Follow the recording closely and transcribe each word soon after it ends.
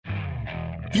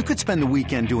You could spend the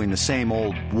weekend doing the same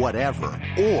old whatever,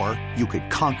 or you could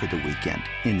conquer the weekend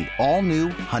in the all-new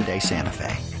Hyundai Santa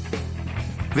Fe.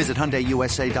 Visit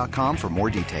HyundaiUSA.com for more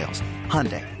details.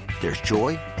 Hyundai, there's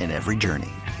joy in every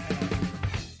journey.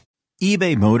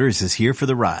 eBay Motors is here for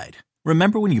the ride.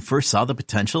 Remember when you first saw the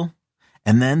potential?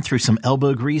 And then through some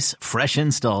elbow grease, fresh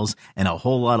installs, and a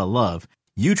whole lot of love,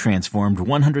 you transformed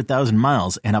 100,000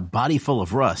 miles and a body full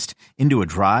of rust into a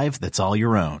drive that's all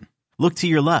your own. Look to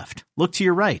your left. Look to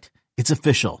your right. It's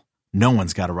official. No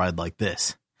one's got a ride like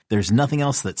this. There's nothing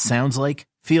else that sounds like,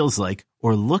 feels like,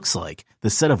 or looks like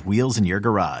the set of wheels in your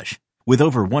garage. With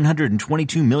over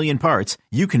 122 million parts,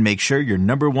 you can make sure your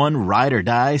number one ride or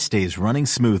die stays running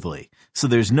smoothly. So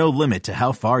there's no limit to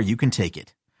how far you can take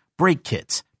it. Brake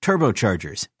kits,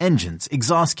 turbochargers, engines,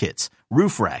 exhaust kits,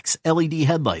 roof racks, LED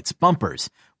headlights,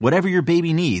 bumpers, whatever your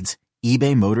baby needs,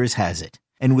 eBay Motors has it.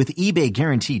 And with eBay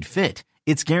Guaranteed Fit,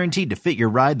 it's guaranteed to fit your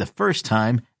ride the first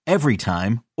time, every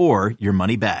time, or your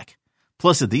money back.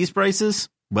 Plus, at these prices,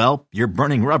 well, you're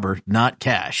burning rubber, not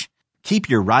cash.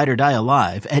 Keep your ride or die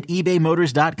alive at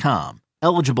ebaymotors.com.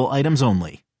 Eligible items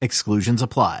only. Exclusions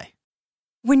apply.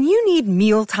 When you need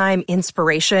mealtime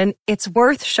inspiration, it's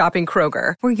worth shopping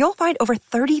Kroger, where you'll find over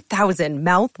 30,000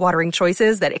 mouth-watering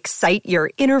choices that excite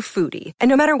your inner foodie. And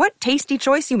no matter what tasty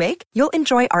choice you make, you'll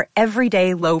enjoy our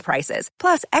everyday low prices,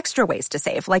 plus extra ways to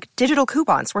save, like digital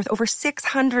coupons worth over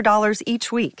 $600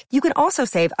 each week. You can also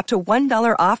save up to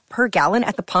 $1 off per gallon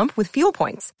at the pump with fuel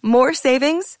points. More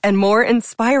savings and more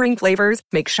inspiring flavors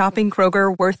make shopping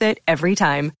Kroger worth it every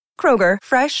time. Kroger,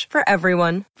 fresh for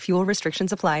everyone. Fuel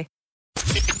restrictions apply.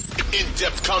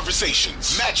 In-depth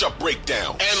conversations, matchup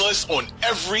breakdown, analysts on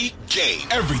every game.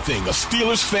 Everything a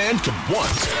Steelers fan could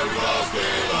want.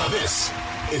 This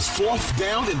is Fourth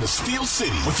Down in the Steel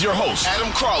City with your hosts, Adam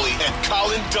Crowley and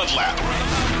Colin Dunlap.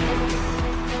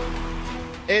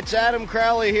 It's Adam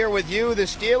Crowley here with you. The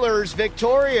Steelers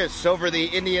victorious over the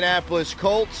Indianapolis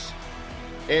Colts.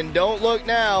 And don't look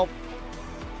now,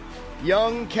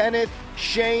 young Kenneth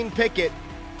Shane Pickett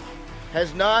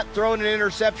has not thrown an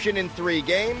interception in 3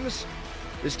 games.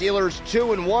 The Steelers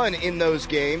 2-1 in those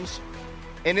games.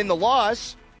 And in the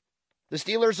loss, the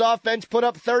Steelers offense put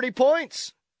up 30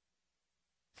 points.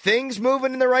 Things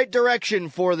moving in the right direction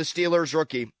for the Steelers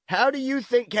rookie. How do you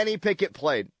think Kenny Pickett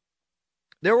played?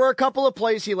 There were a couple of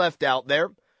plays he left out there.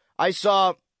 I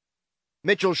saw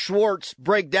Mitchell Schwartz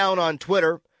break down on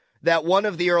Twitter that one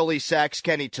of the early sacks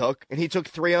Kenny took, and he took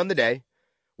 3 on the day,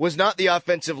 was not the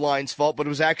offensive line's fault, but it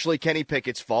was actually Kenny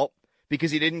Pickett's fault because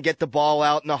he didn't get the ball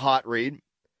out in a hot read.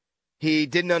 He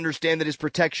didn't understand that his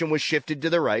protection was shifted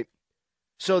to the right.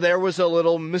 So there was a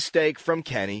little mistake from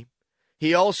Kenny.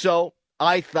 He also,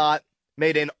 I thought,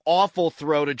 made an awful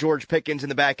throw to George Pickens in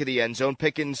the back of the end zone.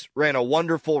 Pickens ran a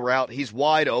wonderful route. He's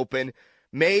wide open.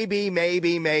 Maybe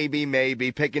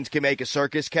Pickens can make a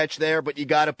circus catch there, but you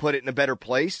got to put it in a better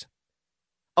place.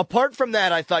 Apart from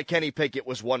that, I thought Kenny Pickett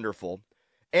was wonderful.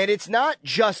 And it's not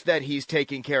just that he's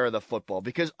taking care of the football,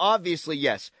 because obviously,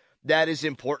 yes, that is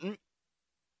important.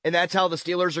 And that's how the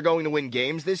Steelers are going to win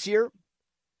games this year.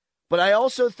 But I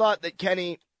also thought that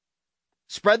Kenny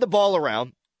spread the ball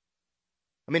around.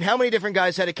 I mean, how many different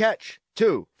guys had a catch?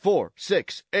 2, 4,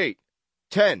 6, 8,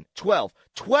 10, 12.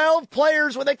 12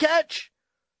 players with a catch.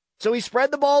 So he spread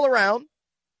the ball around.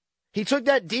 He took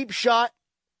that deep shot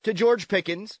to George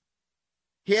Pickens.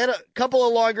 He had a couple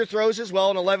of longer throws as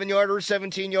well, an 11-yarder, a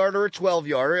 17-yarder, a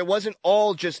 12-yarder. It wasn't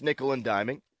all just nickel and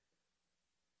diming.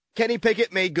 Kenny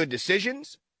Pickett made good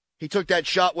decisions. He took that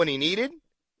shot when he needed.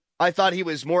 I thought he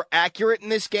was more accurate in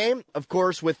this game, of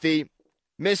course, with the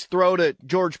missed throw to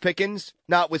George Pickens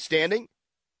notwithstanding.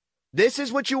 This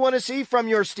is what you want to see from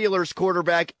your Steelers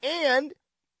quarterback, and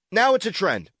now it's a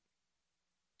trend.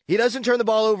 He doesn't turn the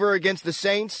ball over against the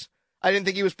Saints. I didn't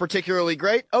think he was particularly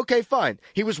great. Okay, fine.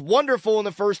 He was wonderful in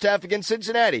the first half against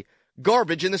Cincinnati.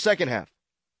 Garbage in the second half.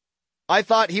 I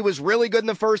thought he was really good in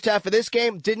the first half of this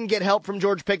game. Didn't get help from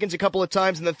George Pickens a couple of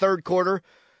times in the third quarter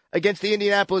against the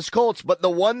Indianapolis Colts. But the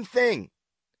one thing,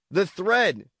 the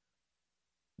thread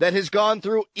that has gone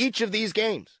through each of these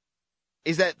games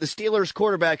is that the Steelers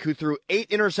quarterback who threw 8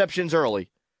 interceptions early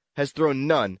has thrown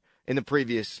none in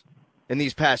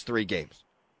these past 3 games.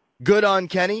 Good on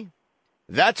Kenny.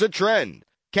 That's a trend.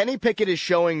 Kenny Pickett is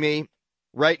showing me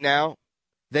right now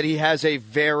that he has a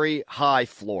very high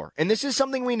floor. And this is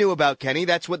something we knew about Kenny.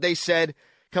 That's what they said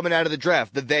coming out of the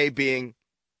draft. The they being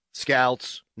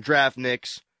scouts, draft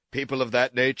nicks, people of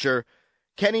that nature.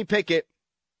 Kenny Pickett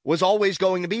was always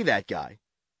going to be that guy.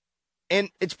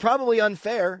 And it's probably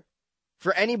unfair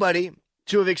for anybody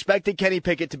to have expected Kenny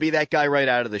Pickett to be that guy right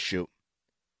out of the chute.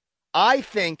 I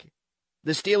think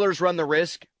the Steelers run the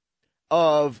risk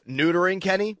of neutering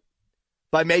Kenny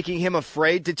by making him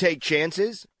afraid to take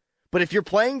chances. But if you're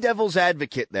playing devil's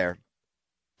advocate there,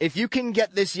 if you can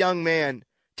get this young man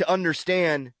to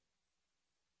understand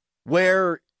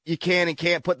where you can and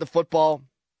can't put the football,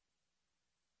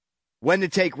 when to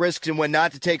take risks and when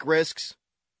not to take risks,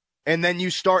 and then you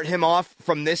start him off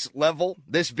from this level,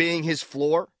 this being his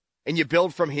floor, and you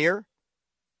build from here,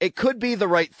 it could be the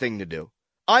right thing to do.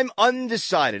 I'm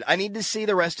undecided. I need to see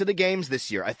the rest of the games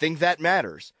this year. I think that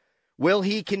matters. Will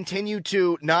he continue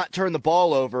to not turn the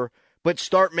ball over, but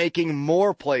start making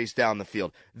more plays down the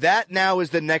field? That now is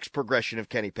the next progression of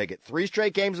Kenny Pickett. 3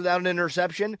 straight games without an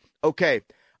interception. Okay,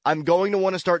 I'm going to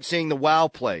want to start seeing the wow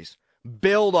plays.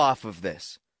 Build off of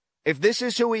this. If this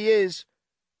is who he is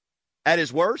at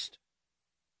his worst,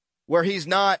 where he's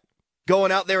not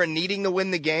going out there and needing to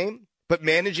win the game, but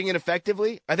managing it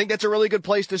effectively, I think that's a really good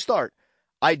place to start.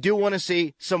 I do want to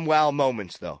see some wow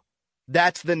moments, though.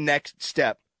 That's the next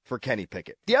step for Kenny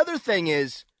Pickett. The other thing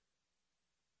is,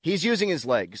 he's using his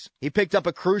legs. He picked up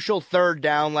a crucial 3rd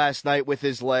down last night with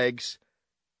his legs.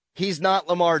 He's not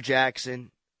Lamar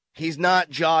Jackson. He's not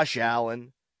Josh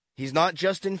Allen. He's not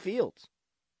Justin Fields.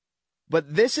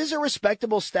 But this is a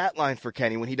respectable stat line for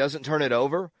Kenny when he doesn't turn it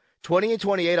over. 20 and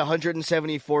 28,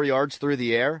 174 yards through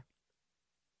the air.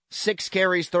 6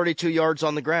 carries, 32 yards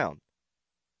on the ground.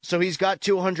 So he's got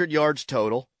 200 yards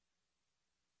total.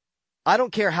 I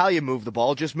don't care how you move the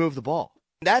ball, just move the ball.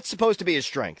 That's supposed to be his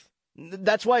strength.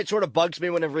 That's why it sort of bugs me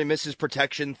whenever he misses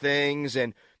protection things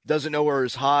and doesn't know where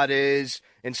his hot is,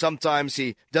 and sometimes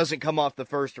he doesn't come off the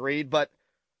first read, but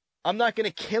I'm not going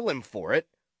to kill him for it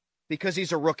because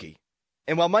he's a rookie.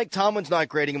 And while Mike Tomlin's not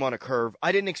grading him on a curve,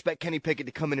 I didn't expect Kenny Pickett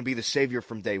to come in and be the savior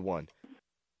from day one.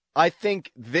 I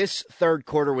think this third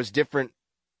quarter was different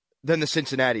than the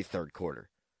Cincinnati third quarter.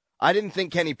 I didn't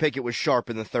think Kenny Pickett was sharp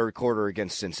in the third quarter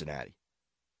against Cincinnati.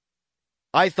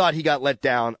 I thought he got let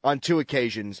down on 2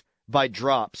 occasions by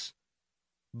drops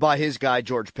by his guy,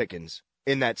 George Pickens,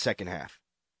 in that second half.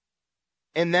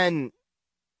 And then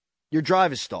your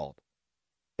drive is stalled.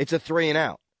 It's a 3 and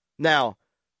out. Now,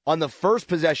 on the first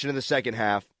possession of the second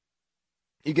half,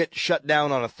 you get shut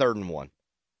down on a 3rd and 1.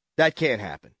 That can't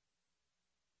happen.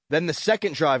 Then the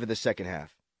second drive of the second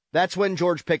half, that's when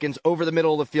George Pickens, over the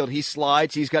middle of the field, he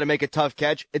slides. He's got to make a tough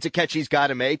catch. It's a catch he's got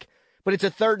to make. But it's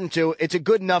a 3rd and 2. It's a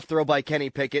good enough throw by Kenny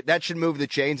Pickett. That should move the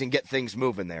chains and get things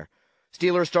moving there.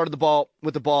 Steelers started the ball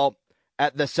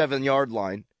at the 7-yard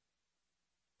line.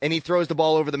 And he throws the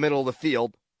ball over the middle of the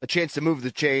field. A chance to move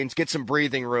the chains, get some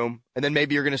breathing room, and then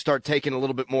maybe you're going to start taking a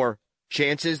little bit more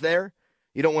chances there.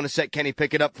 You don't want to set Kenny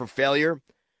Pickett up for failure.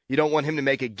 You don't want him to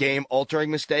make a game-altering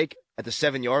mistake at the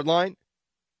 7-yard line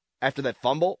after that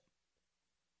fumble.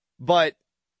 But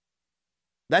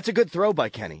that's a good throw by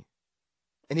Kenny,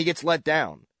 and he gets let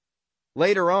down.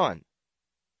 Later on,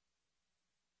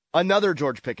 another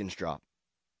George Pickens drop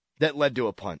that led to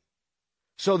a punt.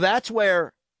 So that's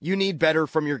where you need better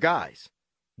from your guys.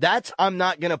 That's I'm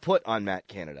not going to put on Matt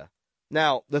Canada.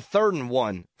 Now, the 3rd and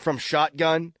 1 from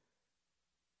shotgun,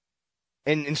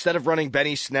 and instead of running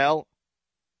Benny Snell,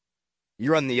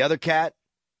 you run the other cat,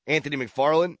 Anthony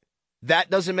McFarland.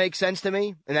 That doesn't make sense to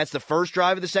me, and that's the first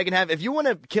drive of the second half. If you want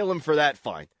to kill him for that,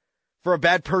 fine. For a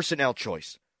bad personnel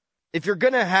choice. If you're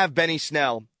going to have Benny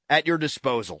Snell at your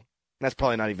disposal, that's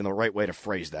probably not even the right way to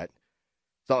phrase that.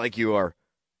 It's not like you are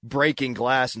breaking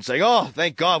glass and saying, oh,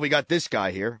 thank God we got this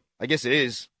guy here. I guess it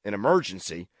is an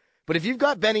emergency. But if you've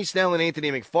got Benny Snell and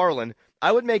Anthony McFarland,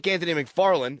 I would make Anthony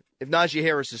McFarland, if Najee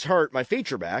Harris is hurt, my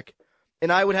feature back,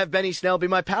 and I would have Benny Snell be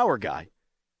my power guy.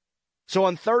 So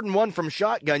on 3rd and 1 from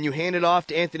shotgun, you hand it off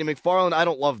to Anthony McFarland. I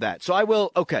don't love that. So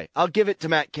I'll give it to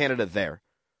Matt Canada there.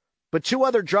 But 2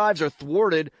 other drives are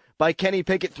thwarted by Kenny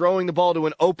Pickett throwing the ball to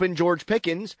an open George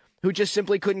Pickens, who just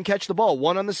simply couldn't catch the ball.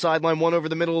 1 on the sideline, 1 over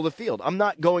the middle of the field. I'm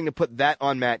not going to put that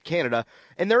on Matt Canada.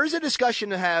 And there is a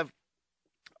discussion to have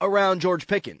around George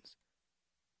Pickens.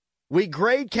 We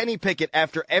grade Kenny Pickett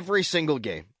after every single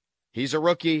game. He's a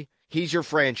rookie. He's your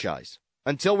franchise.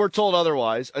 Until we're told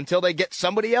otherwise, until they get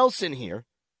somebody else in here,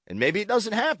 and maybe it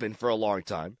doesn't happen for a long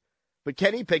time, but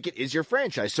Kenny Pickett is your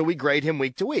franchise, so we grade him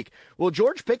week to week. Well,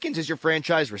 George Pickens is your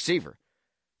franchise receiver.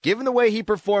 Given the way he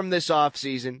performed this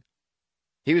offseason,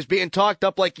 he was being talked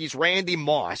up like he's Randy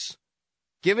Moss.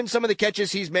 Given some of the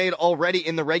catches he's made already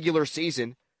in the regular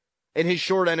season in his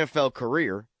short NFL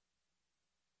career,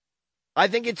 I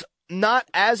think it's not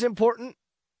as important,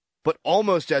 but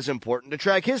almost as important to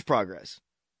track his progress.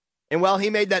 And while he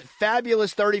made that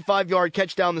fabulous 35-yard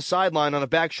catch down the sideline on a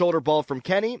back shoulder ball from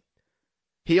Kenny,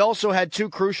 he also had 2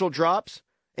 crucial drops,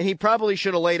 and he probably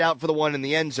should have laid out for the one in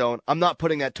the end zone. I'm not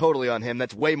putting that totally on him.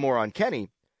 That's way more on Kenny.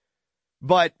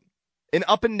 But an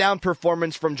up-and-down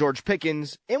performance from George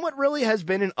Pickens in what really has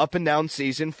been an up-and-down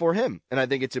season for him, and I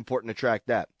think it's important to track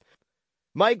that.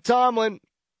 Mike Tomlin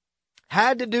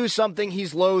had to do something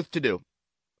he's loath to do,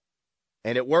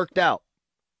 and it worked out,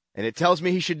 and it tells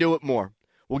me he should do it more.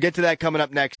 We'll get to that coming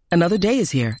up next. Another day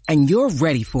is here, and you're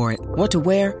ready for it. What to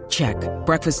wear? Check.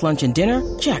 Breakfast, lunch, and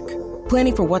dinner? Check.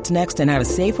 Planning for what's next and how to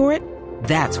save for it?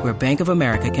 That's where Bank of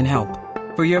America can help.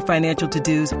 For your financial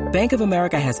to-dos, Bank of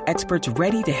America has experts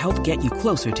ready to help get you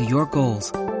closer to your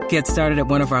goals. Get started at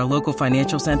one of our local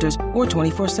financial centers or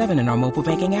 24/7 in our mobile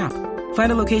banking app.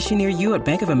 Find a location near you at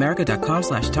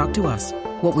bankofamerica.com/talktous.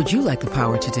 What would you like the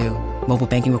power to do? Mobile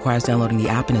banking requires downloading the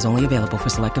app and is only available for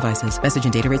select devices. Message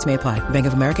and data rates may apply. Bank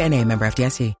of America N.A., member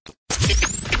FDIC.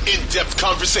 In-depth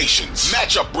conversations,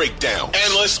 matchup breakdown,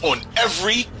 analysts on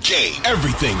every game.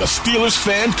 Everything a Steelers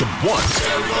fan could want.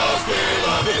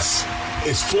 This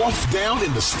is Fourth Down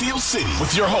in the Steel City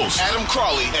with your hosts, Adam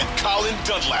Crawley and Colin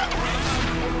Dunlap.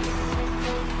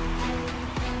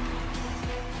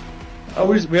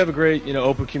 We have a great,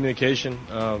 open communication.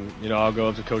 I'll go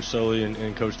up to Coach Sully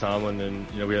and Coach Tomlin,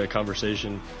 and, we had a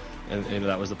conversation, and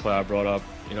that was the play I brought up.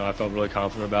 I felt really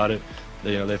confident about it.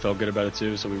 They felt good about it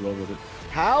too, so we rolled with it.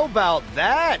 How about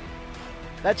that?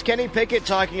 That's Kenny Pickett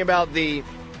talking about the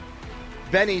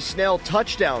Benny Snell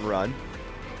touchdown run.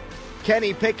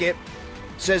 Kenny Pickett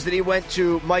says that he went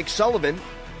to Mike Sullivan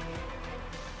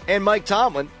and Mike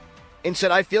Tomlin and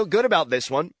said, I feel good about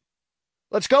this one.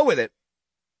 Let's go with it.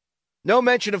 No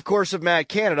mention, of course, of Matt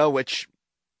Canada, which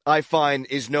I find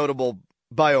is notable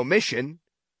by omission.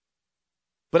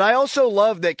 But I also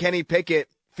love that Kenny Pickett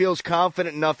feels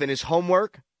confident enough in his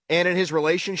homework and in his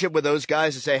relationship with those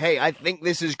guys to say, hey, I think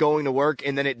this is going to work,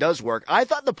 and then it does work. I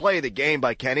thought the play of the game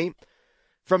by Kenny,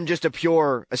 from just a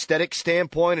pure aesthetic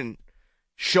standpoint and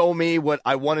show me what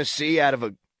I want to see out of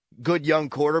a good young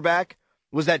quarterback,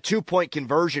 was that 2-point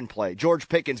conversion play. George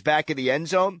Pickens back in the end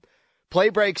zone. Play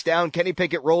breaks down. Kenny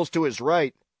Pickett rolls to his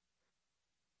right.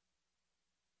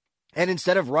 And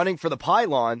instead of running for the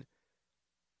pylon,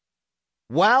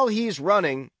 while he's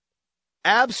running,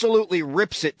 absolutely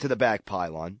rips it to the back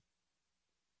pylon.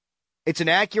 It's an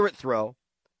accurate throw.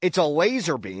 It's a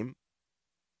laser beam.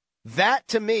 That,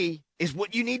 to me, is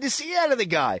what you need to see out of the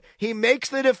guy. He makes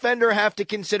the defender have to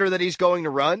consider that he's going to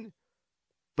run,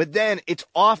 but then it's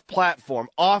off platform,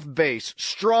 off base,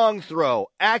 strong throw,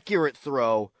 accurate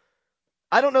throw.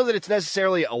 I don't know that it's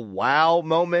necessarily a wow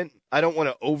moment. I don't want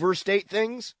to overstate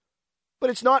things, but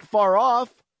it's not far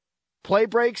off. Play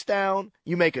breaks down.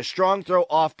 You make a strong throw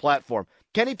off platform.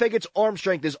 Kenny Pickett's arm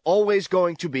strength is always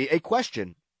going to be a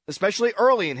question, especially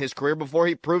early in his career before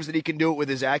he proves that he can do it with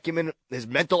his acumen, his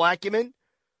mental acumen.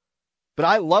 But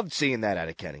I loved seeing that out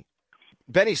of Kenny.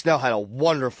 Benny Snell had a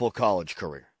wonderful college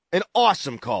career, an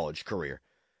awesome college career.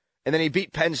 And then he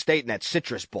beat Penn State in that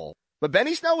Citrus Bowl. But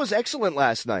Benny Snell was excellent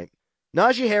last night.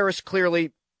 Najee Harris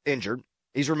clearly injured.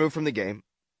 He's removed from the game.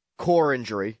 Core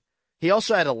injury. He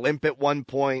also had a limp at one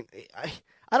point.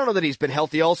 I don't know that he's been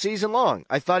healthy all season long.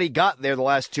 I thought he got there the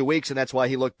last 2 weeks, and that's why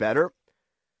he looked better.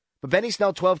 But Benny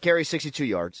Snell, 12 carries, 62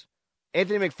 yards.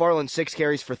 Anthony McFarland, 6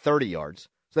 carries for 30 yards.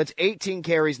 So that's 18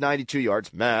 carries, 92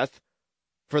 yards. Math.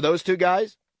 For those two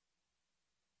guys.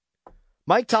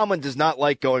 Mike Tomlin does not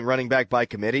like going running back by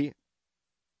committee,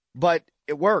 but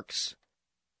it works.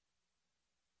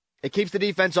 It keeps the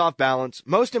defense off balance.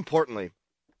 Most importantly,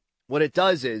 what it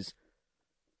does is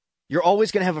you're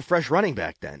always going to have a fresh running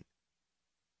back then.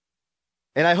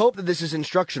 And I hope that this is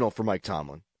instructional for Mike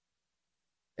Tomlin.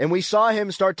 And we saw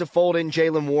him start to fold in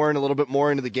Jaylen Warren a little bit more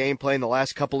into the gameplay in the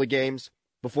last couple of games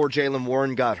before Jaylen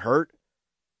Warren got hurt.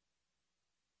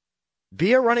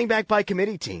 Be a running back by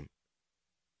committee team.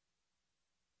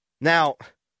 Now,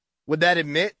 would that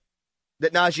admit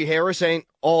that Najee Harris ain't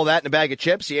all that in a bag of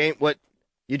chips? He ain't what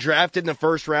you drafted in the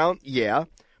first round? Yeah.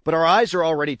 But our eyes are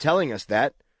already telling us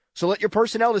that. So let your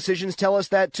personnel decisions tell us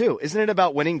that too. Isn't it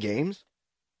about winning games?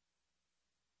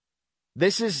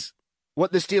 This is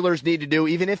what the Steelers need to do,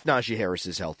 even if Najee Harris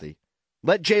is healthy.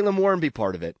 Let Jaylen Warren be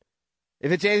part of it.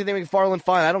 If it's Anthony McFarland,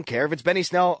 fine, I don't care. If it's Benny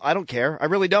Snell, I don't care. I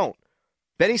really don't.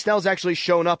 Benny Snell's actually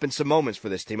shown up in some moments for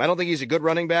this team. I don't think he's a good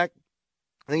running back.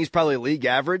 I think he's probably league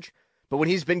average. But when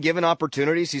he's been given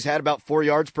opportunities, he's had about 4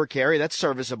 yards per carry. That's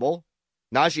serviceable.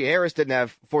 Najee Harris didn't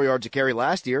have 4 yards a carry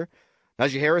last year.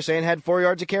 Najee Harris ain't had 4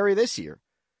 yards a carry this year.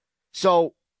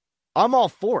 So I'm all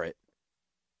for it.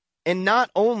 And not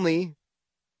only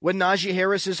when Najee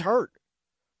Harris is hurt.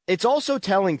 It's also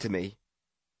telling to me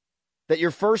that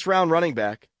your first round running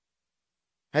back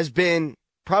has been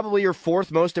probably your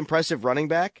fourth most impressive running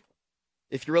back,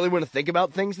 if you really want to think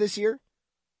about things this year.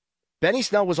 Benny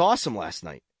Snell was awesome last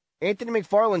night. Anthony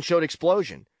McFarland showed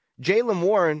explosion. Jaylen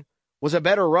Warren was a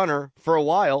better runner for a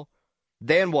while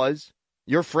than was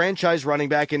your franchise running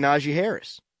back in Najee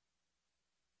Harris.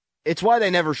 It's why they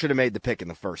never should have made the pick in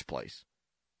the first place.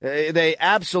 They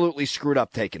absolutely screwed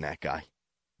up taking that guy.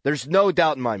 There's no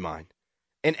doubt in my mind.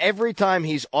 And every time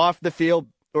he's off the field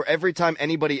or every time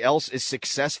anybody else is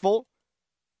successful,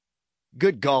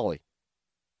 good golly,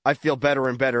 I feel better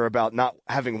and better about not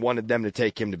having wanted them to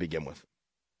take him to begin with.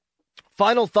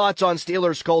 Final thoughts on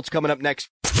Steelers Colts coming up next.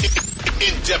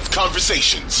 In-depth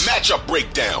conversations, matchup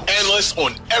breakdown, analysts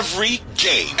on every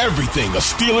game. Everything a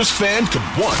Steelers fan could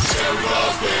want.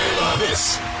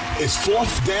 This is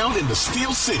Fourth Down in the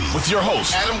Steel City with your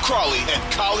hosts, Adam Crawley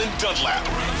and Colin Dunlap.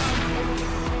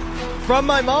 From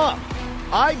my mom,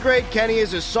 I grade Kenny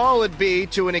as a solid B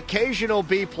to an occasional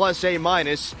B plus A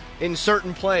minus in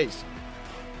certain plays.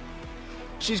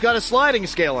 She's got a sliding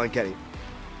scale on Kenny.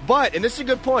 But, and this is a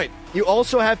good point, you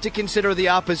also have to consider the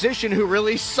opposition who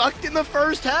really sucked in the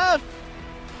first half.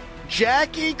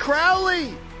 Jackie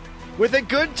Crowley with a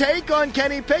good take on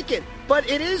Kenny Pickett. But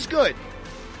it is good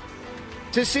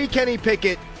to see Kenny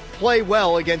Pickett play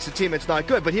well against a team that's not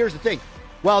good. But here's the thing.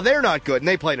 While they're not good, and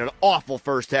they played an awful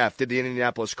first half to the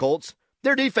Indianapolis Colts,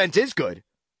 their defense is good.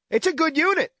 It's a good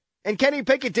unit. And Kenny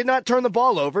Pickett did not turn the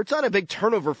ball over. It's not a big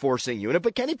turnover-forcing unit,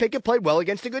 but Kenny Pickett played well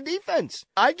against a good defense.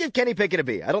 I'd give Kenny Pickett a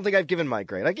B. I don't think I've given my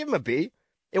grade. I'd give him a B.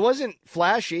 It wasn't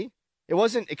flashy. It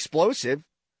wasn't explosive.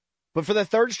 But for the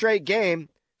third straight game,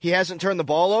 he hasn't turned the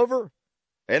ball over.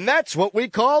 And that's what we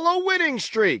call a winning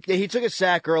streak. He took a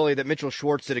sack early that Mitchell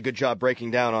Schwartz did a good job breaking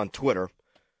down on Twitter.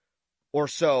 Or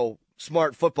so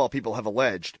smart football people have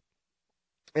alleged.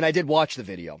 And I did watch the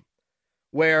video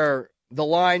where the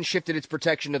line shifted its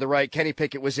protection to the right. Kenny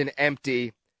Pickett was in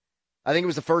empty. I think it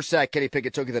was the first sack Kenny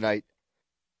Pickett took of the night.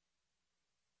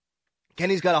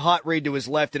 Kenny's got a hot read to his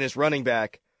left and his running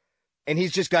back, and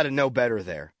he's just got to know better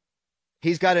there.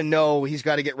 He's got to know he's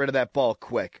got to get rid of that ball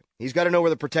quick. He's got to know where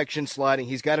the protection's sliding.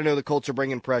 He's got to know the Colts are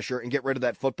bringing pressure and get rid of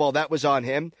that football. That was on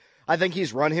him. I think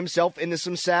he's run himself into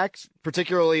some sacks,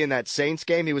 particularly in that Saints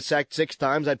game. He was sacked 6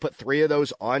 times. I'd put 3 of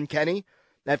those on Kenny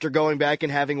after going back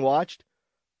and having watched.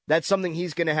 That's something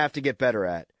he's going to have to get better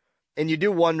at. And you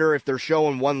do wonder if they're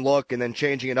showing one look and then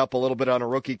changing it up a little bit on a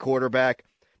rookie quarterback,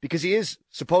 because he is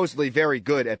supposedly very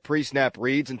good at pre-snap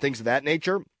reads and things of that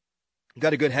nature.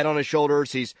 Got a good head on his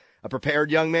shoulders. He's a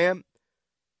prepared young man.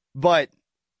 But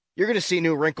you're going to see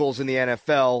new wrinkles in the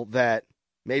NFL that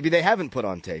maybe they haven't put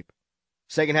on tape.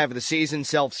 Second half of the season,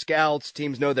 self-scouts,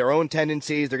 teams know their own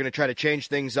tendencies. They're going to try to change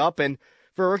things up, and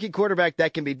for a rookie quarterback,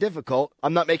 that can be difficult.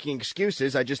 I'm not making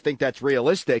excuses. I just think that's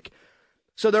realistic.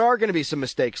 So there are going to be some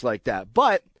mistakes like that.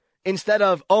 But instead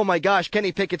of, oh my gosh,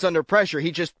 Kenny Pickett's under pressure,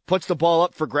 he just puts the ball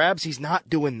up for grabs, he's not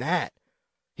doing that.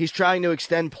 He's trying to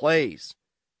extend plays.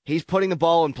 He's putting the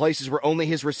ball in places where only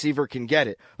his receiver can get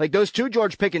it. Like those 2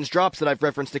 George Pickens drops that I've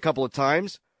referenced a couple of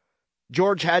times,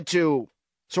 George had to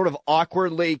sort of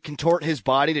awkwardly contort his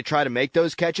body to try to make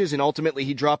those catches, and ultimately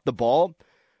he dropped the ball.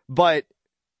 But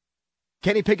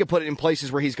Kenny Pickett put it in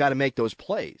places where he's got to make those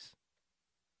plays.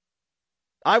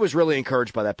 I was really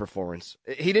encouraged by that performance.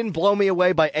 He didn't blow me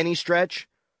away by any stretch,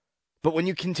 but when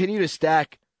you continue to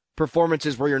stack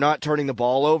performances where you're not turning the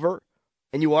ball over,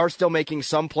 and you are still making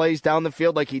some plays down the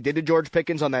field like he did to George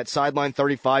Pickens on that sideline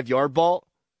 35-yard ball,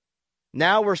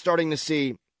 now we're starting to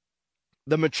see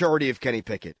the maturity of Kenny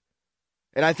Pickett.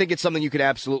 And I think it's something you could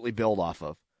absolutely build off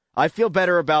of. I feel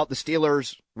better about the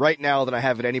Steelers right now than I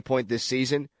have at any point this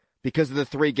season, because of the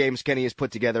 3 games Kenny has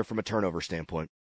put together from a turnover standpoint.